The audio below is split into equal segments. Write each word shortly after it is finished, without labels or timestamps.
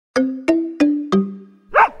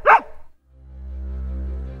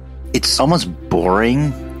It's almost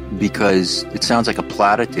boring because it sounds like a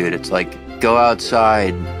platitude. It's like, go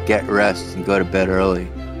outside, get rest, and go to bed early.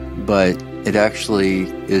 But it actually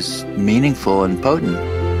is meaningful and potent.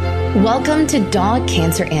 Welcome to Dog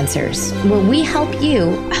Cancer Answers, where we help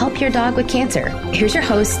you help your dog with cancer. Here's your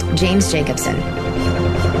host, James Jacobson.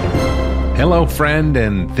 Hello, friend,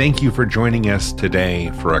 and thank you for joining us today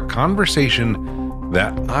for a conversation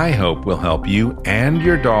that I hope will help you and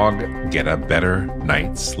your dog get a better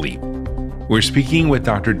night's sleep. We're speaking with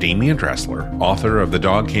Dr. Demian Dressler, author of the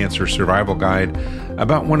Dog Cancer Survival Guide,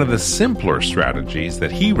 about one of the simpler strategies that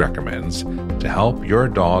he recommends to help your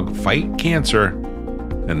dog fight cancer,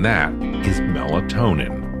 and that is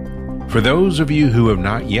melatonin. For those of you who have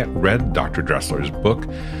not yet read Dr. Dressler's book,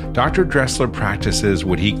 Dr. Dressler practices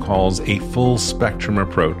what he calls a full-spectrum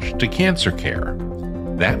approach to cancer care.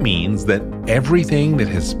 That means that everything that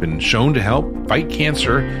has been shown to help fight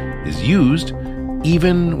cancer is used,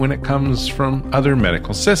 even when it comes from other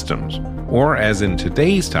medical systems, or as in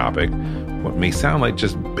today's topic, what may sound like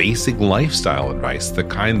just basic lifestyle advice, the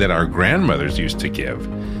kind that our grandmothers used to give.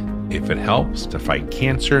 If it helps to fight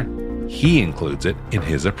cancer, he includes it in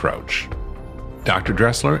his approach. Dr.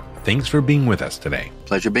 Dressler, thanks for being with us today.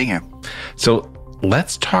 Pleasure being here. So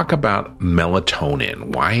let's talk about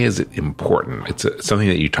melatonin. Why is it important? It's something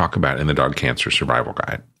that you talk about in the Dog Cancer Survival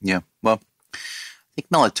Guide. Yeah, well, I think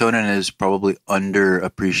melatonin is probably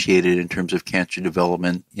underappreciated in terms of cancer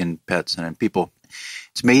development in pets and in people.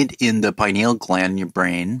 It's made in the pineal gland in your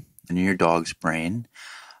brain and in your dog's brain,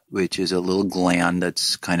 which is a little gland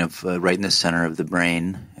that's kind of right in the center of the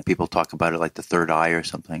brain. People talk about it like the third eye or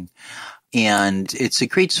something. And it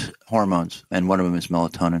secretes hormones, and one of them is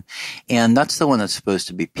melatonin. And that's the one that's supposed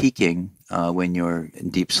to be peaking when you're in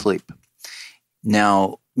deep sleep.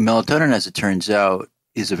 Now, melatonin, as it turns out,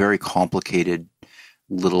 is a very complicated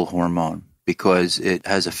little hormone because it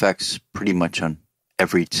has effects pretty much on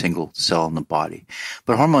every single cell in the body.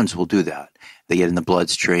 But hormones will do that. They get in the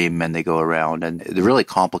bloodstream and they go around, and they're really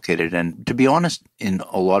complicated. And to be honest, in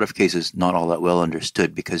a lot of cases, not all that well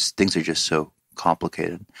understood because things are just so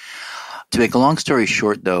complicated. To make a long story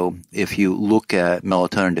short, though, if you look at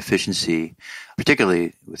melatonin deficiency,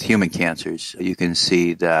 particularly with human cancers, you can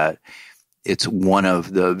see that it's one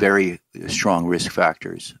of the very strong risk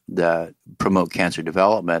factors that promote cancer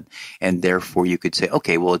development, and therefore you could say,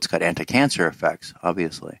 okay, well, it's got anti-cancer effects,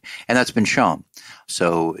 obviously, and that's been shown.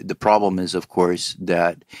 So the problem is, of course,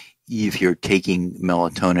 that if you're taking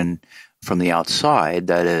melatonin from the outside,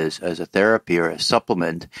 that is, as a therapy or a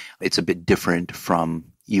supplement, it's a bit different from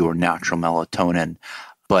your natural melatonin.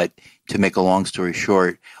 But to make a long story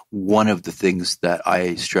short, one of the things that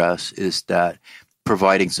I stress is that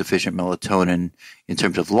providing sufficient melatonin in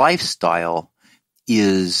terms of lifestyle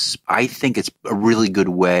is, I think it's a really good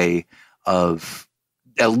way of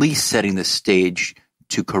at least setting the stage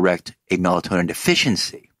to correct a melatonin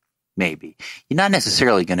deficiency. Maybe. You're not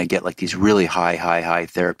necessarily going to get like these really high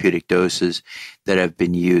therapeutic doses that have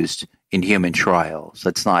been used in human trials.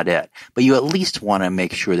 That's not it. But you at least want to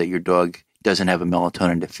make sure that your dog doesn't have a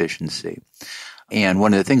melatonin deficiency. And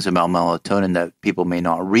one of the things about melatonin that people may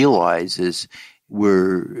not realize is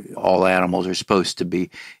all animals are supposed to be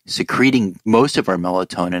secreting most of our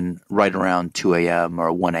melatonin right around 2 a.m.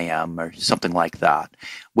 or 1 a.m. or something like that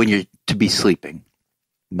when you're to be sleeping.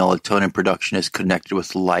 Melatonin production is connected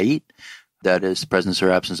with light, that is, presence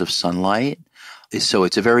or absence of sunlight. So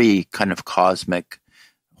it's a very kind of cosmic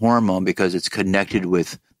hormone because it's connected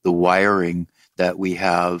with the wiring that we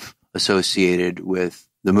have associated with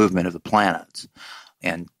the movement of the planets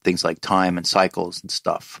and things like time and cycles and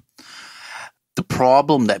stuff. The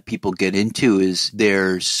problem that people get into is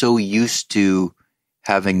they're so used to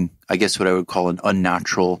having, I guess, what I would call an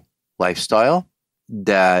unnatural lifestyle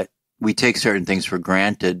that we take certain things for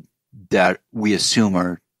granted that we assume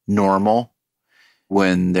are normal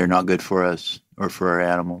when they're not good for us or for our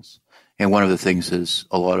animals. And one of the things is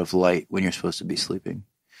a lot of light when you're supposed to be sleeping,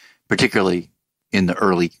 particularly in the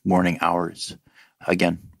early morning hours.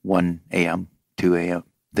 Again, 1 a.m., 2 a.m.,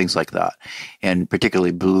 things like that. And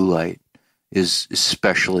particularly blue light is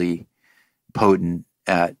especially potent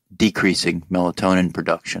at decreasing melatonin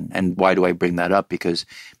production. And why do I bring that up? Because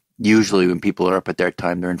usually when people are up at their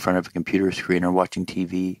time, they're in front of a computer screen or watching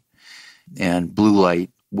TV, and blue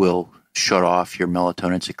light will shut off your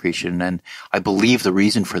melatonin secretion. And I believe the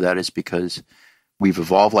reason for that is because we've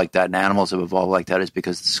evolved like that, and animals have evolved like that, is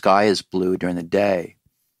because the sky is blue during the day.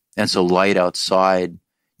 And so light outside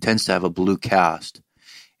tends to have a blue cast,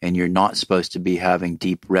 and you're not supposed to be having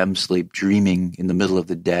deep REM sleep, dreaming in the middle of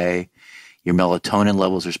the day. Your melatonin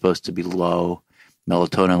levels are supposed to be low.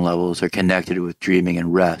 Melatonin levels are connected with dreaming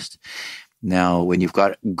and rest. Now, when you've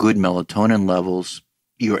got good melatonin levels,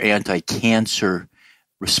 your anti-cancer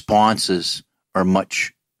responses are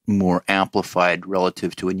much more amplified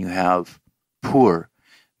relative to when you have poor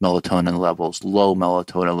melatonin levels, low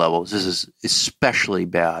melatonin levels. This is especially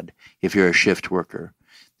bad if you're a shift worker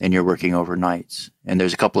and you're working overnights. And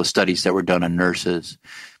there's a couple of studies that were done on nurses,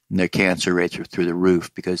 and their cancer rates were through the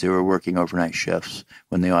roof because they were working overnight shifts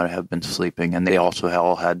when they ought to have been sleeping. And they also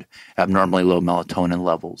all had abnormally low melatonin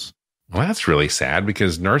levels. Well, that's really sad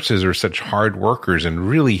because nurses are such hard workers and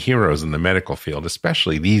really heroes in the medical field,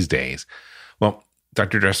 especially these days. Well,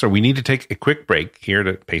 Dr. Dressler, we need to take a quick break here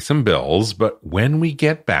to pay some bills. But when we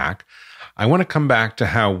get back, I want to come back to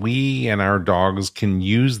how we and our dogs can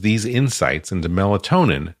use these insights into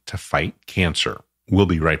melatonin to fight cancer. We'll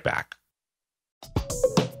be right back.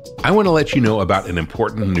 I want to let you know about an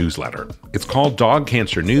important newsletter. It's called Dog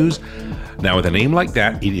Cancer News. Now, with a name like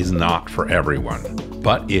that, it is not for everyone.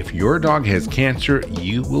 But if your dog has cancer,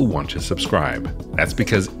 you will want to subscribe. That's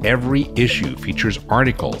because every issue features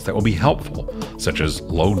articles that will be helpful, such as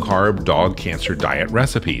low-carb dog cancer diet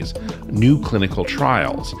recipes, new clinical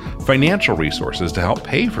trials, financial resources to help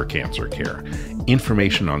pay for cancer care,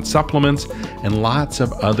 information on supplements, and lots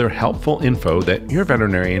of other helpful info that your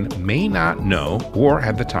veterinarian may not know or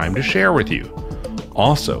have the time to share with you.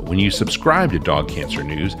 Also, when you subscribe to Dog Cancer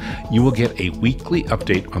News, you will get a weekly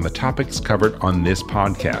update on the topics covered on this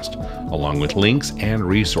podcast, along with links and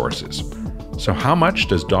resources. So how much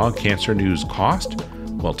does Dog Cancer News cost?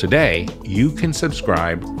 Well, today, you can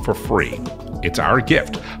subscribe for free. It's our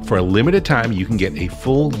gift. For a limited time, you can get a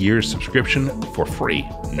full year's subscription for free,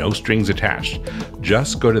 no strings attached.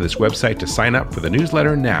 Just go to this website to sign up for the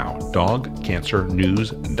newsletter now,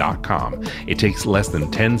 dogcancernews.com. It takes less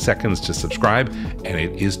than 10 seconds to subscribe, and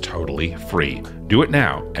it is totally free. Do it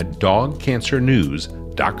now at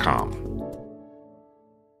dogcancernews.com.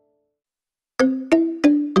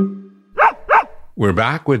 We're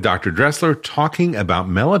back with Dr. Dressler talking about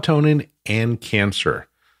melatonin and cancer.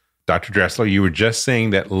 Dr. Dressler, you were just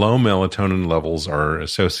saying that low melatonin levels are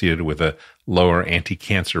associated with a lower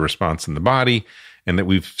anti-cancer response in the body, and that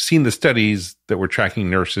we've seen the studies that were tracking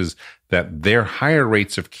nurses that their higher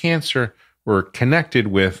rates of cancer were connected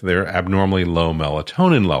with their abnormally low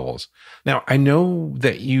melatonin levels. Now, I know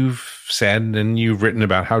that you've said and you've written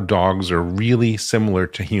about how dogs are really similar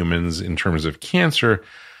to humans in terms of cancer.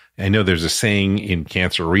 I know there's a saying in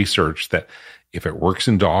cancer research that if it works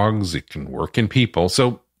in dogs, it can work in people.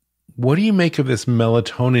 So what do you make of this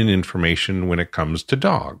melatonin information when it comes to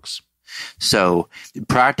dogs? So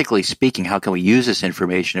practically speaking, how can we use this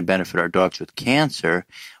information to benefit our dogs with cancer?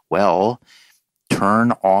 Well,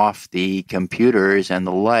 turn off the computers and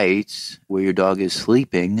the lights where your dog is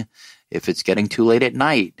sleeping if it's getting too late at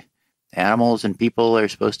night. Animals and people are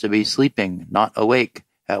supposed to be sleeping, not awake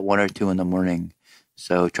at 1 or 2 in the morning.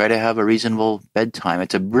 So try to have a reasonable bedtime.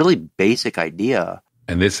 It's a really basic idea.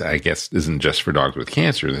 And this, I guess, isn't just for dogs with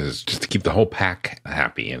cancer. This is just to keep the whole pack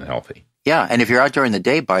happy and healthy. Yeah, and if you're out during the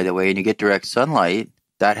day, by the way, and you get direct sunlight,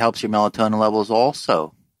 that helps your melatonin levels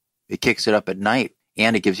also. It kicks it up at night,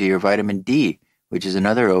 and it gives you your vitamin D, which is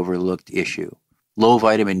another overlooked issue. Low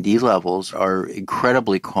vitamin D levels are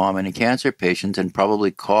incredibly common in cancer patients and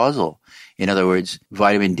probably causal. In other words,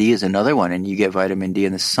 vitamin D is another one, and you get vitamin D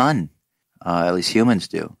in the sun. At least humans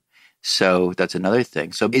do. So that's another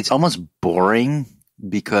thing. So it's almost boring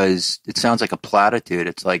because it sounds like a platitude.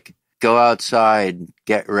 It's like, go outside,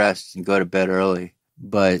 get rest, and go to bed early.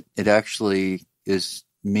 But it actually is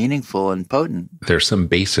meaningful and potent. There's some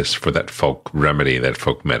basis for that folk remedy, that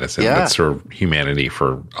folk medicine that served humanity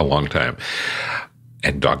for a long time,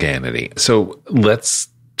 and doganity. So let's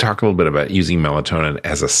talk a little bit about using melatonin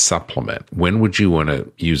as a supplement. When would you want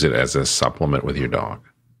to use it as a supplement with your dog?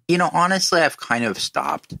 You know, honestly, I've kind of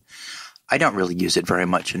stopped. I don't really use it very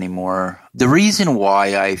much anymore. The reason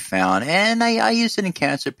why I found, and I used it in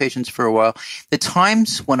cancer patients for a while, the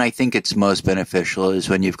times when I think it's most beneficial is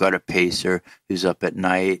when you've got a pacer who's up at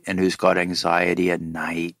night and who's got anxiety at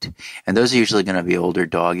night. And those are usually going to be older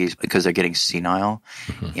doggies because they're getting senile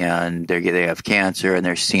and they have cancer and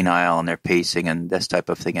they're senile and they're pacing and this type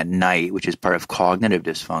of thing at night, which is part of cognitive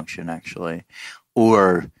dysfunction actually,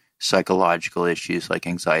 or psychological issues like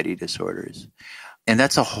anxiety disorders. And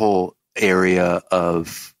that's a whole area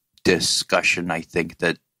of discussion, I think,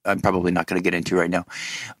 that I'm probably not going to get into right now.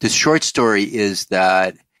 The short story is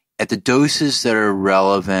that at the doses that are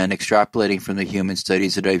relevant, extrapolating from the human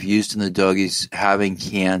studies that I've used in the doggies having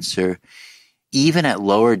cancer, even at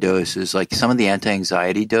lower doses, like some of the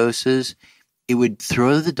anti-anxiety doses, it would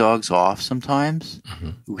throw the dogs off sometimes,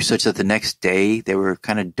 such that the next day they were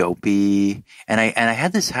kind of dopey. And I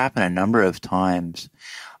had this happen a number of times.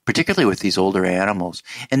 particularly with these older animals.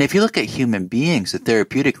 And if you look at human beings, the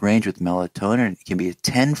therapeutic range with melatonin can be a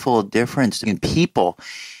tenfold difference in people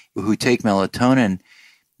who take melatonin.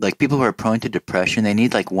 Like people who are prone to depression, they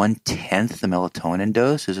need like 1/10 the melatonin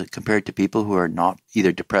dose as compared to people who are not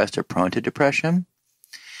either depressed or prone to depression.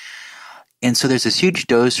 And so there's this huge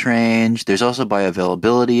dose range. There's also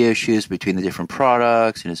bioavailability issues between the different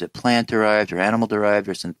products. And is it plant-derived or animal-derived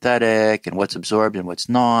or synthetic? And what's absorbed and what's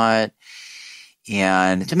not?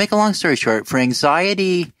 And to make a long story short, for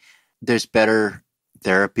anxiety, there's better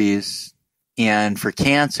therapies. And for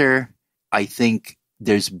cancer, I think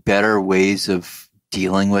there's better ways of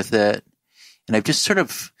dealing with it. And I've just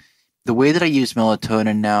the way that I use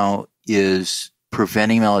melatonin now is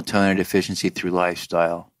preventing melatonin deficiency through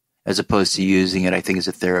lifestyle, as opposed to using it, I think, as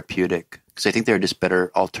a therapeutic. Because I think there are just better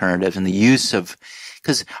alternatives. And the use of,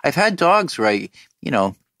 because I've had dogs where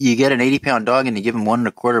you get an 80-pound dog and you give them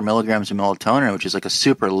 1.25 milligrams of melatonin, which is like a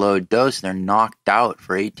super low dose, and they're knocked out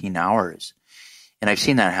for 18 hours. And I've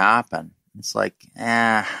seen that happen. It's like,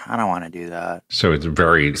 I don't want to do that. So it's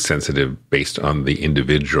very sensitive based on the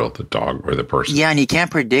individual, the dog or the person. Yeah, and you can't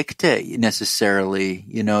predict it necessarily.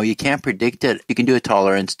 You can't predict it. You can do a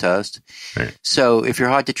tolerance test. Right. So if you're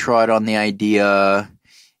hot to trot on the idea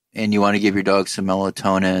and you want to give your dog some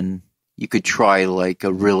melatonin, you could try like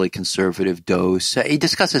a really conservative dose. You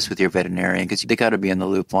discuss this with your veterinarian because they got to be in the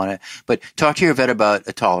loop on it. But talk to your vet about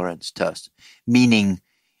a tolerance test, meaning,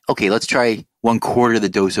 okay, let's try 1/4 the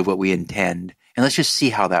dose of what we intend, and let's just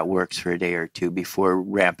see how that works for a day or two before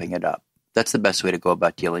ramping it up. That's the best way to go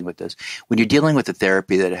about dealing with this. When you're dealing with a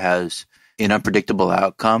therapy that has an unpredictable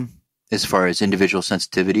outcome as far as individual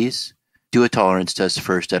sensitivities, do a tolerance test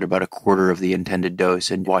first at about 1/4 of the intended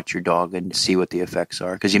dose and watch your dog and see what the effects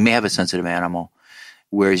are, because you may have a sensitive animal.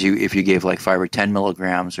 Whereas if you gave like 5 or 10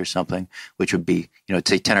 milligrams or something, which would be,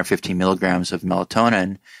 say 10 or 15 milligrams of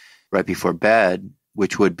melatonin right before bed,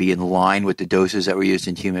 which would be in line with the doses that were used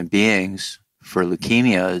in human beings for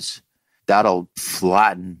leukemias, that'll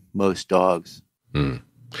flatten most dogs. Mm.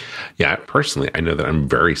 Yeah, personally, I know that I'm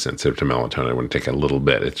very sensitive to melatonin. When I take a little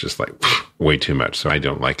bit, it's just like way too much. So I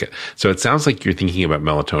don't like it. So it sounds like you're thinking about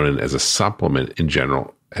melatonin as a supplement in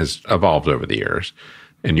general has evolved over the years.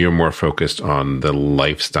 And you're more focused on the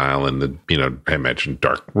lifestyle and I mentioned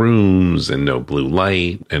dark rooms and no blue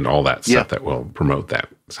light and all that stuff that will promote that.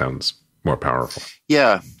 Sounds more powerful.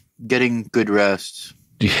 Yeah, getting good rest.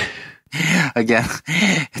 Again,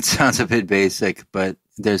 it sounds a bit basic, but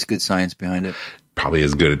there's good science behind it. Probably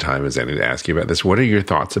as good a time as any to ask you about this. What are your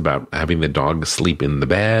thoughts about having the dog sleep in the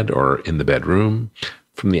bed or in the bedroom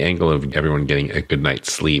from the angle of everyone getting a good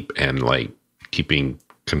night's sleep and like keeping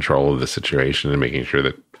control of the situation and making sure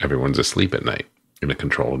that everyone's asleep at night in a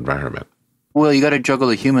controlled environment? Well, you got to juggle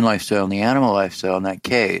the human lifestyle and the animal lifestyle in that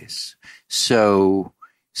case. So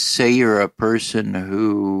say you're a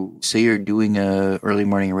person say you're doing a early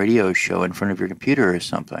morning radio show in front of your computer or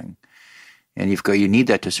something, and you need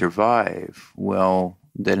that to survive. Well,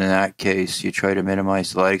 then in that case, you try to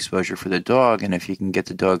minimize the light exposure for the dog. And if you can get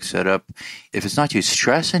the dog set up, if it's not too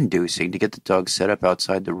stress inducing to get the dog set up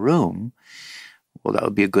outside the room, well, that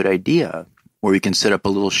would be a good idea. Or you can set up a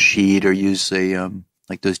little sheet or use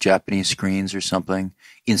like those Japanese screens or something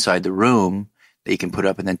inside the room that you can put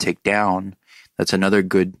up and then take down. That's another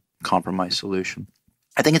good compromise solution.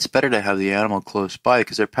 I think it's better to have the animal close by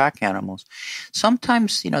because they're pack animals.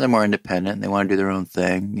 Sometimes, they're more independent and they want to do their own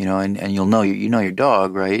thing, and you'll know, your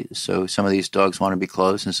dog, right? So some of these dogs want to be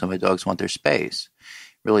close and some of the dogs want their space.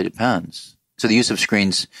 It really depends. So the use of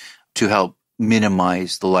screens to help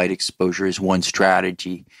minimize the light exposure is one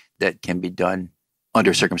strategy that can be done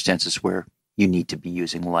under circumstances where you need to be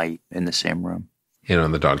using light in the same room. And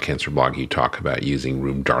on the Dog Cancer blog, you talk about using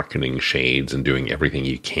room darkening shades and doing everything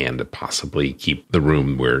you can to possibly keep the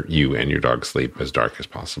room where you and your dog sleep as dark as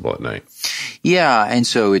possible at night. Yeah, and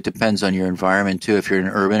so it depends on your environment, too. If you're in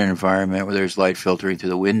an urban environment where there's light filtering through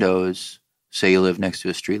the windows, say you live next to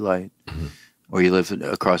a street light, or you live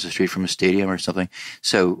across the street from a stadium or something,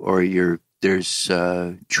 there's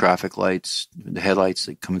traffic lights, the headlights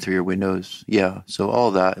that come through your windows. Yeah, so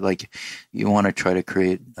all that. Like, you want to try to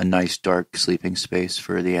create a nice, dark sleeping space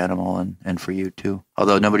for the animal and for you, too.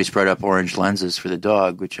 Although nobody's brought up orange lenses for the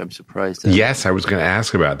dog, which I'm surprised at. Yes, I was going to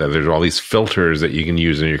ask about that. There's all these filters that you can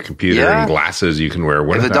use in your computer and glasses you can wear.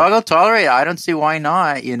 If the dog will tolerate it, I don't see why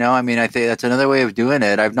not. I think that's another way of doing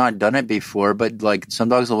it. I've not done it before, but like some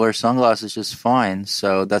dogs will wear sunglasses just fine.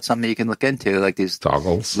 So that's something you can look into, like these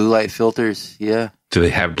goggles, blue light filters. Yeah. Do they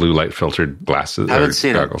have blue light filtered glasses? Haven't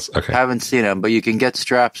seen goggles? Them. Okay. Haven't seen them, but you can get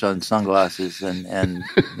straps on sunglasses and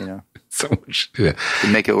So much to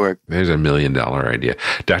make it work. There's $1 million idea.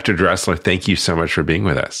 Dr. Dressler, thank you so much for being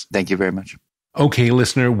with us. Thank you very much. Okay,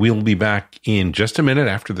 listener, we'll be back in just a minute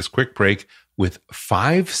after this quick break with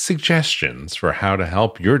 5 suggestions for how to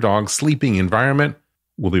help your dog's sleeping environment.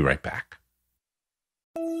 We'll be right back.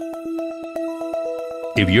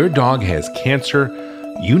 If your dog has cancer,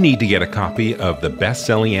 you need to get a copy of the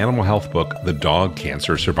best-selling animal health book, The Dog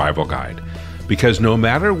Cancer Survival Guide. Because no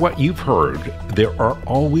matter what you've heard, there are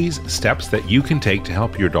always steps that you can take to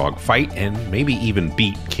help your dog fight and maybe even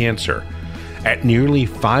beat cancer. At nearly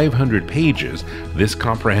 500 pages, this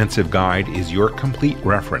comprehensive guide is your complete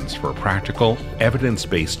reference for practical,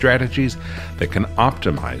 evidence-based strategies that can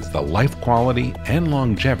optimize the life quality and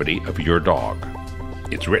longevity of your dog.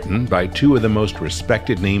 It's written by 2 of the most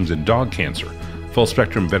respected names in dog cancer,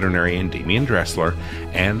 full-spectrum veterinarian Demian Dressler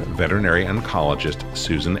and veterinary oncologist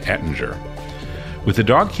Susan Ettinger. With the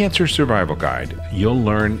Dog Cancer Survival Guide, you'll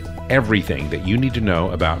learn everything that you need to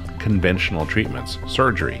know about conventional treatments,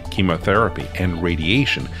 surgery, chemotherapy, and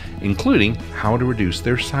radiation, including how to reduce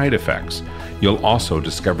their side effects. You'll also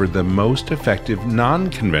discover the most effective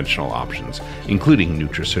non-conventional options, including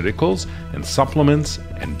nutraceuticals and supplements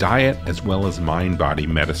and diet, as well as mind-body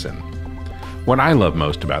medicine. What I love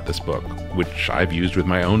most about this book, which I've used with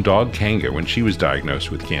my own dog Kanga when she was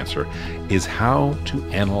diagnosed with cancer, is how to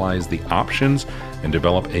analyze the options and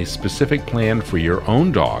develop a specific plan for your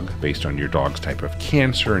own dog based on your dog's type of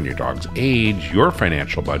cancer and your dog's age, your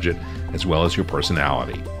financial budget, as well as your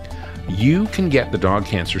personality. You can get the Dog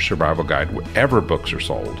Cancer Survival Guide wherever books are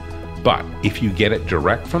sold, but if you get it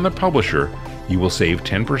direct from the publisher, you will save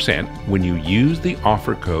 10% when you use the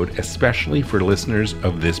offer code, especially for listeners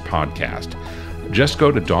of this podcast. Just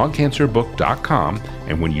go to dogcancerbook.com,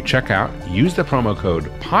 and when you check out, use the promo code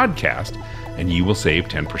PODCAST, and you will save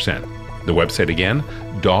 10%. The website again,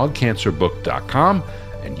 dogcancerbook.com,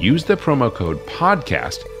 and use the promo code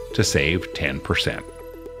PODCAST to save 10%.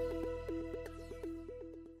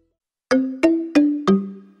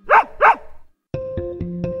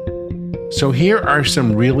 So here are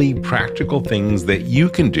some really practical things that you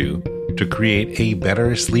can do to create a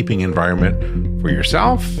better sleeping environment for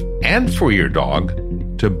yourself and for your dog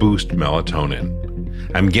to boost melatonin.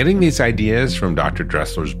 I'm getting these ideas from Dr.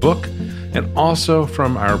 Dressler's book and also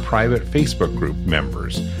from our private Facebook group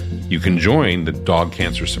members. You can join the Dog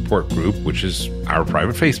Cancer Support Group, which is our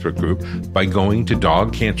private Facebook group, by going to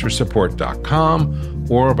dogcancersupport.com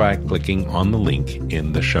or by clicking on the link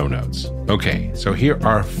in the show notes. Okay, so here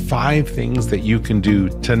are 5 things that you can do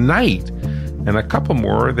tonight and a couple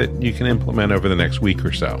more that you can implement over the next week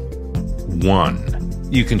or so. 1,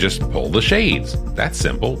 you can just pull the shades. That's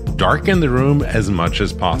simple. Darken the room as much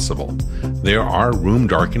as possible. There are room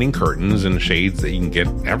darkening curtains and shades that you can get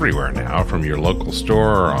everywhere now from your local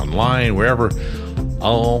store or online, wherever.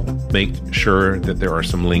 I'll make sure that there are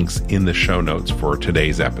some links in the show notes for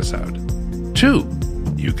today's episode. 2,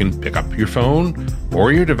 you can pick up your phone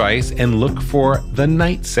or your device and look for the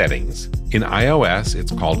night settings. In iOS,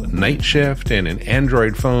 it's called Night Shift, and in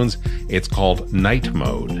Android phones, it's called Night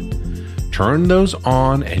Mode. Turn those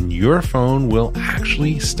on and your phone will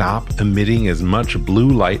actually stop emitting as much blue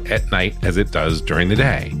light at night as it does during the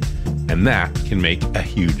day. And that can make a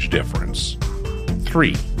huge difference.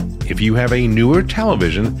 3, if you have a newer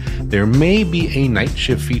television, there may be a night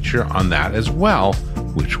shift feature on that as well,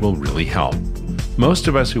 which will really help. Most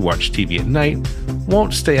of us who watch TV at night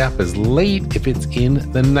won't stay up as late if it's in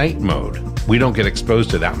the night mode. We don't get exposed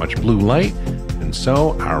to that much blue light, and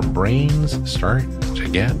so our brains start to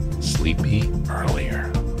get sleepy earlier.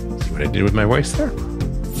 See what I did with my voice there?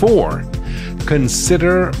 4,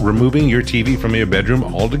 consider removing your TV from your bedroom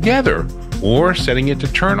altogether or setting it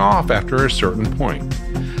to turn off after a certain point.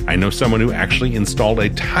 I know someone who actually installed a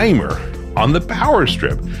timer on the power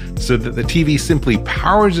strip so that the TV simply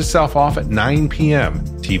powers itself off at 9 p.m.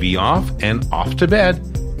 TV off and off to bed.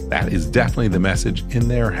 That is definitely the message in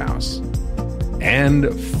their house.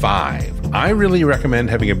 And 5, I really recommend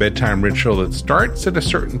having a bedtime ritual that starts at a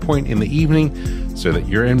certain point in the evening so that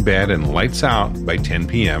you're in bed and lights out by 10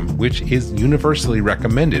 p.m., which is universally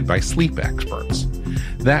recommended by sleep experts.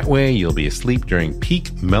 That way you'll be asleep during peak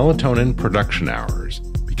melatonin production hours,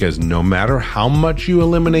 because no matter how much you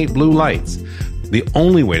eliminate blue lights, the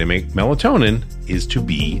only way to make melatonin is to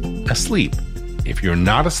be asleep. If you're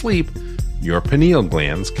not asleep, your pineal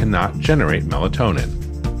glands cannot generate melatonin.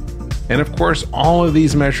 And of course, all of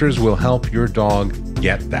these measures will help your dog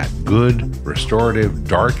get that good, restorative,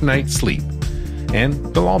 dark night's sleep, and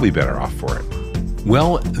they'll all be better off for it.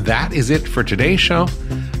 Well, that is it for today's show.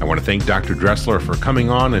 I want to thank Dr. Dressler for coming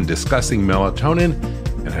on and discussing melatonin,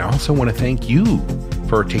 and I also want to thank you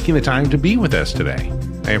for taking the time to be with us today.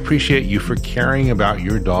 I appreciate you for caring about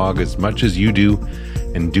your dog as much as you do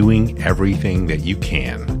and doing everything that you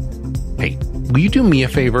can. Hey, will you do me a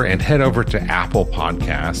favor and head over to Apple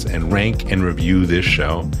Podcasts and rank and review this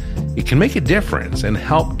show? It can make a difference and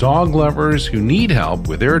help dog lovers who need help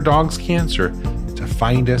with their dog's cancer to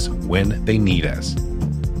find us when they need us.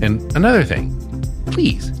 And another thing,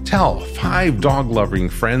 please tell 5 dog-loving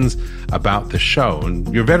friends about the show and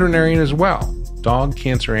your veterinarian as well. Dog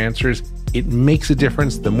Cancer Answers, it makes a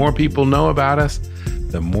difference. The more people know about us,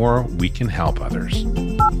 the more we can help others.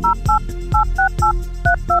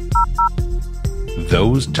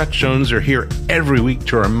 Those touchstones are here every week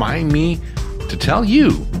to remind me to tell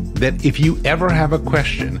you that if you ever have a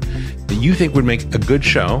question that you think would make a good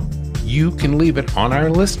show, you can leave it on our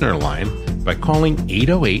listener line by calling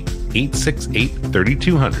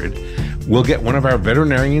 808-868-3200. We'll get one of our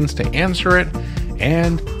veterinarians to answer it,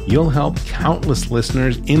 and you'll help countless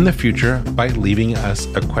listeners in the future by leaving us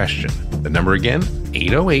a question. The number again,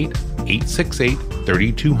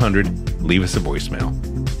 808-868-3200. Leave us a voicemail.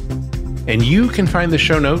 And you can find the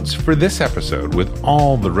show notes for this episode with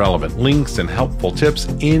all the relevant links and helpful tips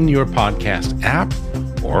in your podcast app,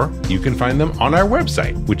 or you can find them on our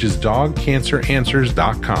website, which is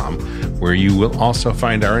dogcanceranswers.com, where you will also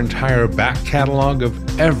find our entire back catalog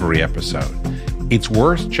of every episode. It's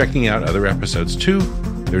worth checking out other episodes too.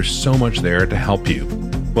 There's so much there to help you.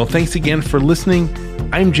 Well, thanks again for listening.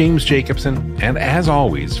 I'm James Jacobson, and as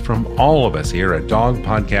always, from all of us here at Dog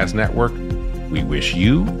Podcast Network, we wish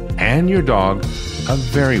you and your dog a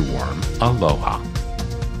very warm aloha.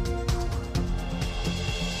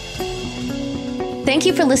 Thank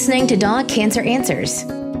you for listening to Dog Cancer Answers.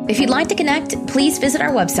 If you'd like to connect, please visit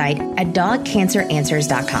our website at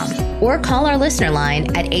dogcanceranswers.com or call our listener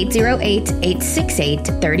line at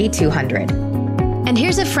 808-868-3200. And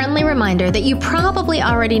here's a friendly reminder that you probably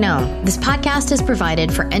already know. This podcast is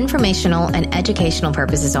provided for informational and educational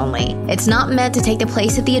purposes only. It's not meant to take the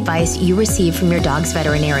place of the advice you receive from your dog's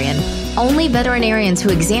veterinarian. Only veterinarians who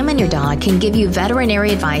examine your dog can give you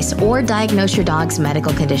veterinary advice or diagnose your dog's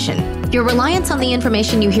medical condition. Your reliance on the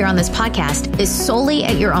information you hear on this podcast is solely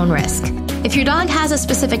at your own risk. If your dog has a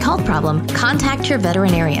specific health problem, contact your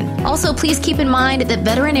veterinarian. Also, please keep in mind that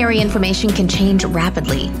veterinary information can change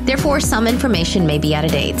rapidly. Therefore, some information may be out of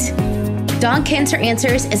date. Dog Cancer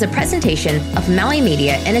Answers is a presentation of Maui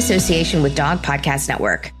Media in association with Dog Podcast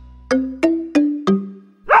Network.